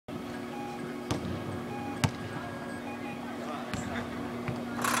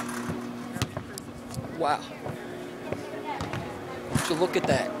Wow. So look at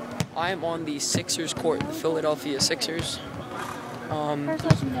that. I am on the Sixers court, the Philadelphia Sixers.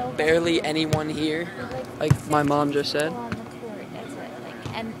 Barely anyone here, like my mom just said.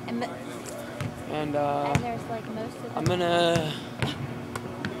 And I'm gonna,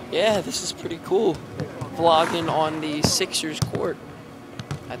 yeah, this is pretty cool. Vlogging on the Sixers court.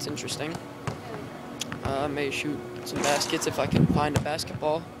 That's interesting. I may shoot some baskets if I can find a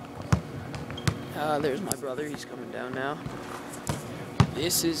basketball. There's my brother, he's coming down now.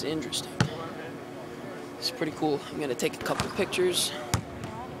 This is interesting. It's pretty cool. I'm gonna take a couple pictures,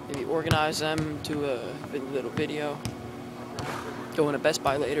 maybe organize them to a little video. Going to Best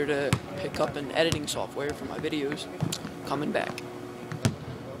Buy later to pick up an editing software for my videos. Coming back.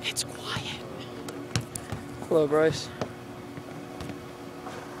 It's quiet. Hello, Bryce.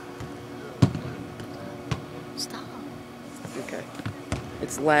 Stop. Okay.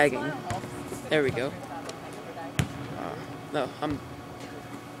 It's lagging. There we go. No,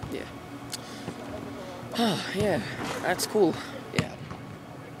 yeah. Yeah, that's cool. Yeah.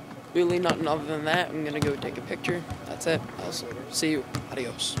 Really nothing other than that. I'm gonna go take a picture. That's it. I'll see you.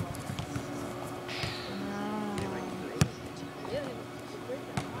 Adios.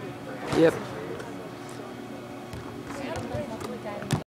 Yep.